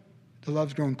Lord. The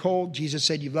love's grown cold. Jesus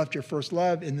said, you've left your first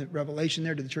love in the revelation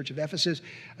there to the church of Ephesus.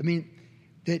 I mean,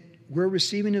 that we're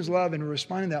receiving his love and we're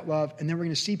responding to that love. And then we're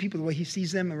going to see people the way he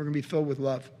sees them, and we're going to be filled with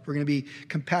love. We're going to be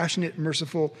compassionate,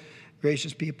 merciful,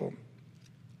 gracious people.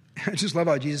 I just love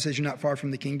how Jesus says you're not far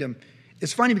from the kingdom.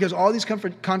 It's funny because all these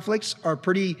conflicts are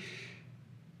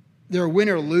they're win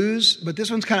or lose, but this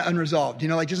one's kind of unresolved.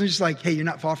 Like this one's just like, hey, you're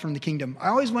not far from the kingdom. I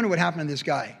always wonder what happened to this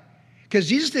guy, because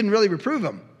Jesus didn't really reprove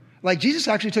him. Like Jesus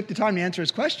actually took the time to answer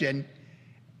his question,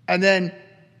 and then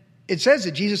it says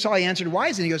that Jesus saw he answered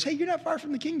wisely, and he goes, hey, you're not far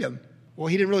from the kingdom. Well,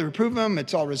 he didn't really reprove him.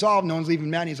 It's all resolved. No one's leaving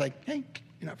him mad. And he's like, hey,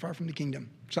 you're not far from the kingdom.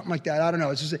 Something like that. I don't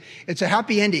know. It's a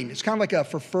happy ending. It's kind of like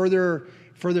for further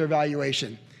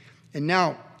evaluation. And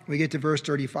now we get to verse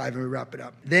 35 and we wrap it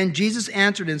up. Then Jesus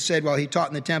answered and said while he taught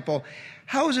in the temple,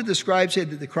 how is it the scribes said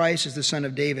that the Christ is the son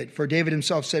of David? For David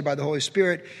himself said by the Holy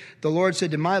Spirit, the Lord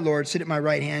said to my Lord, sit at my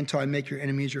right hand till I make your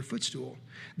enemies your footstool.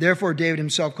 Therefore David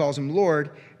himself calls him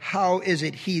Lord. How is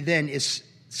it he then is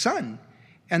son?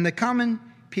 And the common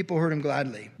people heard him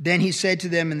gladly. Then he said to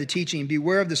them in the teaching,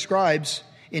 beware of the scribes,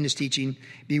 in his teaching,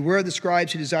 beware of the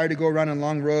scribes who desire to go around in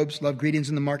long robes, love greetings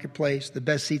in the marketplace, the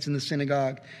best seats in the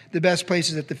synagogue, the best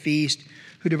places at the feast,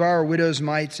 who devour widows'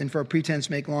 mites and for a pretense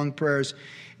make long prayers.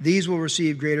 These will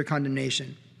receive greater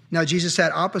condemnation. Now Jesus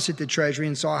sat opposite the treasury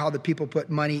and saw how the people put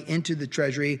money into the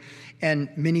treasury, and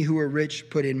many who were rich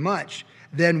put in much.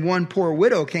 Then one poor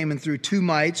widow came and threw 2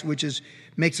 mites, which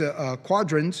makes a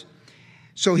quadrans.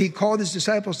 So he called his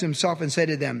disciples to himself and said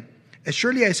to them,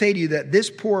 surely I say to you that this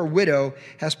poor widow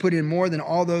has put in more than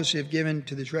all those who have given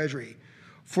to the treasury.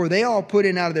 For they all put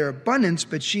in out of their abundance,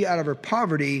 but she out of her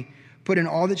poverty put in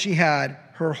all that she had,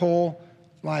 her whole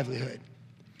livelihood.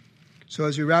 So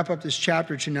as we wrap up this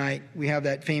chapter tonight, we have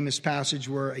that famous passage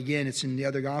where, again, it's in the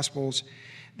other Gospels,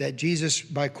 that Jesus,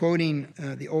 by quoting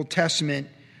the Old Testament,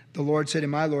 the Lord said to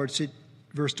my Lord, sit,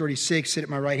 verse 36, sit at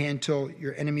my right hand till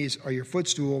your enemies are your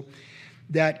footstool,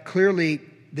 that clearly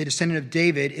the descendant of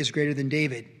David is greater than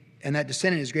David. And that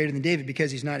descendant is greater than David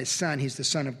because he's not his son, he's the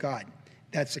son of God.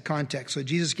 That's the context. So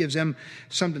Jesus gives them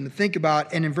something to think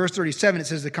about. And in verse 37, it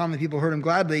says the common people heard him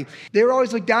gladly. They were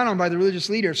always looked down on by the religious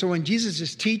leader. So when Jesus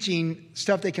is teaching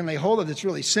stuff they can lay hold of that's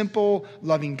really simple,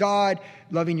 loving God,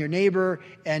 loving your neighbor,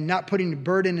 and not putting a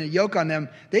burden and a yoke on them,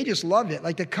 they just loved it.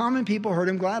 Like the common people heard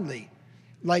him gladly.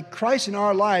 Like Christ in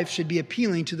our life should be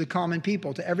appealing to the common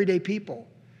people, to everyday people.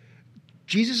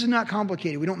 Jesus is not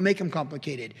complicated. We don't make him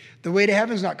complicated. The way to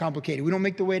heaven is not complicated. We don't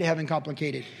make the way to heaven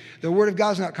complicated. The word of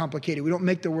God is not complicated. We don't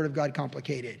make the word of God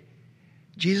complicated.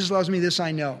 Jesus loves me, this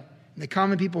I know. And the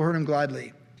common people heard him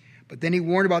gladly. But then he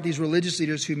warned about these religious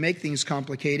leaders who make things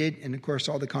complicated. And of course,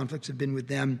 all the conflicts have been with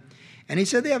them. And he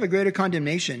said they have a greater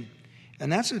condemnation.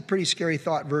 And that's a pretty scary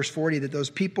thought, verse 40, that those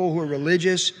people who are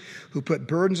religious, who put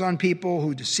burdens on people,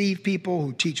 who deceive people,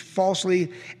 who teach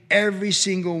falsely, every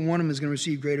single one of them is going to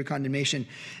receive greater condemnation.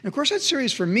 And of course, that's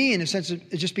serious for me in a sense of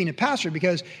just being a pastor,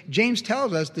 because James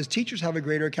tells us the teachers have a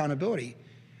greater accountability.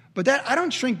 But that I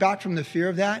don't shrink back from the fear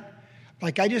of that.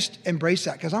 Like, I just embrace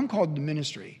that because I'm called to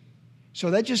ministry. So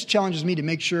that just challenges me to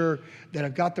make sure that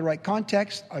I've got the right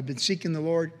context. I've been seeking the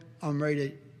Lord. I'm ready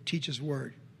to teach his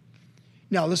word.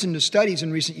 Now, listen to studies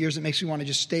in recent years that makes me want to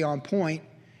just stay on point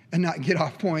and not get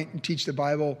off point and teach the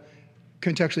Bible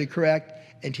contextually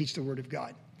correct and teach the Word of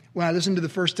God. When I listened to the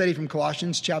first study from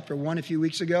Colossians chapter 1 a few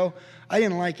weeks ago, I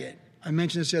didn't like it. I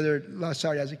mentioned this last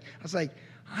Saturday. I was like,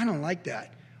 I don't like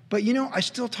that. But I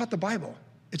still taught the Bible.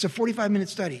 It's a 45-minute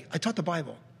study. I taught the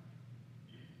Bible.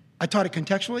 I taught it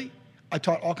contextually. I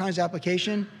taught all kinds of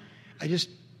application.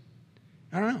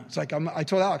 I don't know. It's like I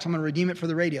told Alex, I'm going to redeem it for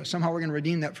the radio. Somehow we're going to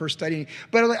redeem that first study.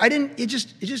 But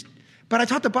but I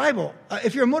taught the Bible.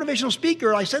 If you're a motivational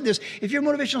speaker, I said this, if you're a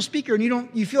motivational speaker and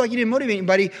you feel like you didn't motivate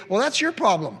anybody, well, that's your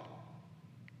problem.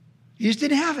 You just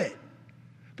didn't have it.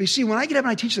 But you see, when I get up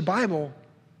and I teach the Bible,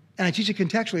 and I teach it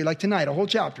contextually, like tonight, a whole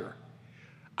chapter,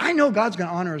 I know God's going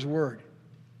to honor his word.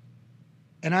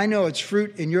 And I know it's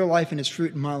fruit in your life and it's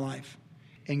fruit in my life.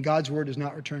 And God's word does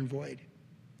not return void.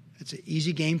 It's an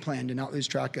easy game plan to not lose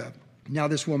track of. Now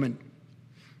this woman,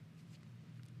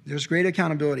 there's great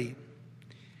accountability.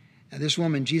 Now this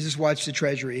woman, Jesus watched the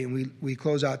treasury, and we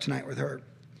close out tonight with her.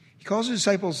 He calls his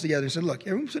disciples together and said, look,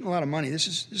 everyone's putting a lot of money. This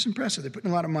is impressive. They're putting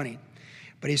a lot of money.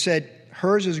 But he said,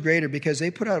 hers is greater because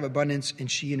they put out of abundance and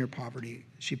she in her poverty.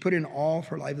 She put in all of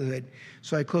her livelihood.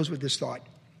 So I close with this thought.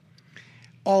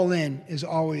 All in is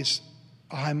always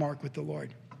a high mark with the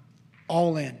Lord.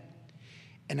 All in.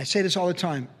 And I say this all the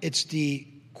time, it's the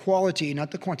quality,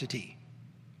 not the quantity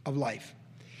of life.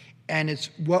 And it's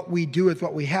what we do with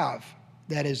what we have.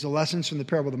 That is the lessons from the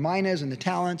parable of the minas and the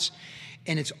talents.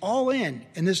 And it's all in.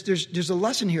 And there's a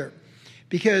lesson here.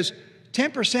 Because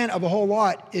 10% of a whole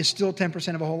lot is still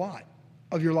 10% of a whole lot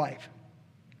of your life.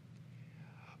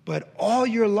 But all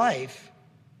your life,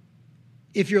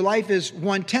 if your life is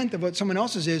 1/10 of what someone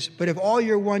else's is, but if all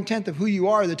your 1/10 of who you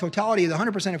are, the totality of the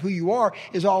 100% of who you are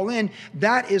is all in,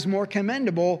 that is more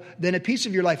commendable than a piece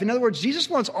of your life. In other words, Jesus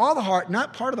wants all the heart,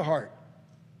 not part of the heart.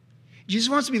 Jesus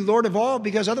wants to be Lord of all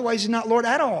because otherwise he's not Lord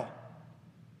at all.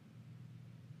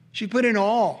 She put in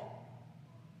all.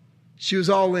 She was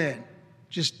all in.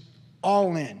 Just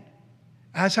all in.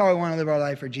 That's how I want to live our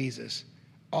life for Jesus.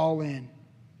 All in.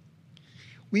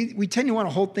 We tend to want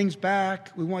to hold things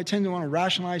back. We tend to want to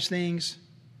rationalize things.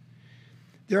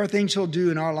 There are things he'll do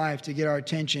in our life to get our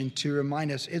attention, to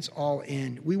remind us it's all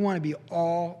in. We want to be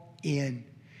all in.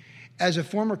 As a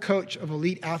former coach of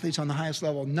elite athletes on the highest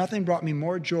level, nothing brought me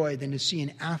more joy than to see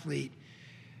an athlete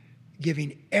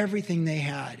giving everything they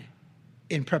had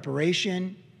in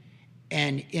preparation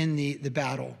and in the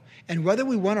battle. And whether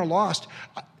we won or lost,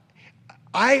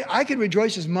 I could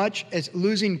rejoice as much as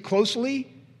losing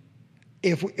closely.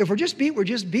 If we're just beat, we're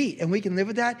just beat, and we can live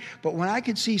with that. But when I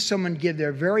could see someone give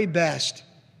their very best,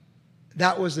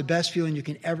 that was the best feeling you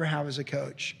can ever have as a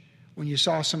coach. When you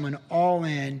saw someone all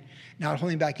in, not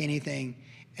holding back anything,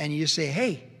 and you just say,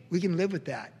 hey, we can live with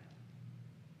that.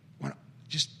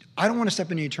 I don't want to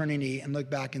step into eternity and look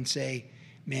back and say,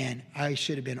 man, I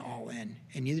should have been all in,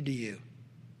 and neither do you.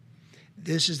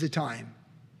 This is the time.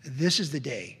 This is the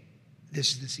day.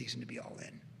 This is the season to be all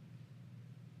in.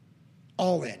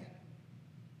 All in.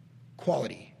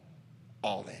 Quality,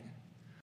 all in.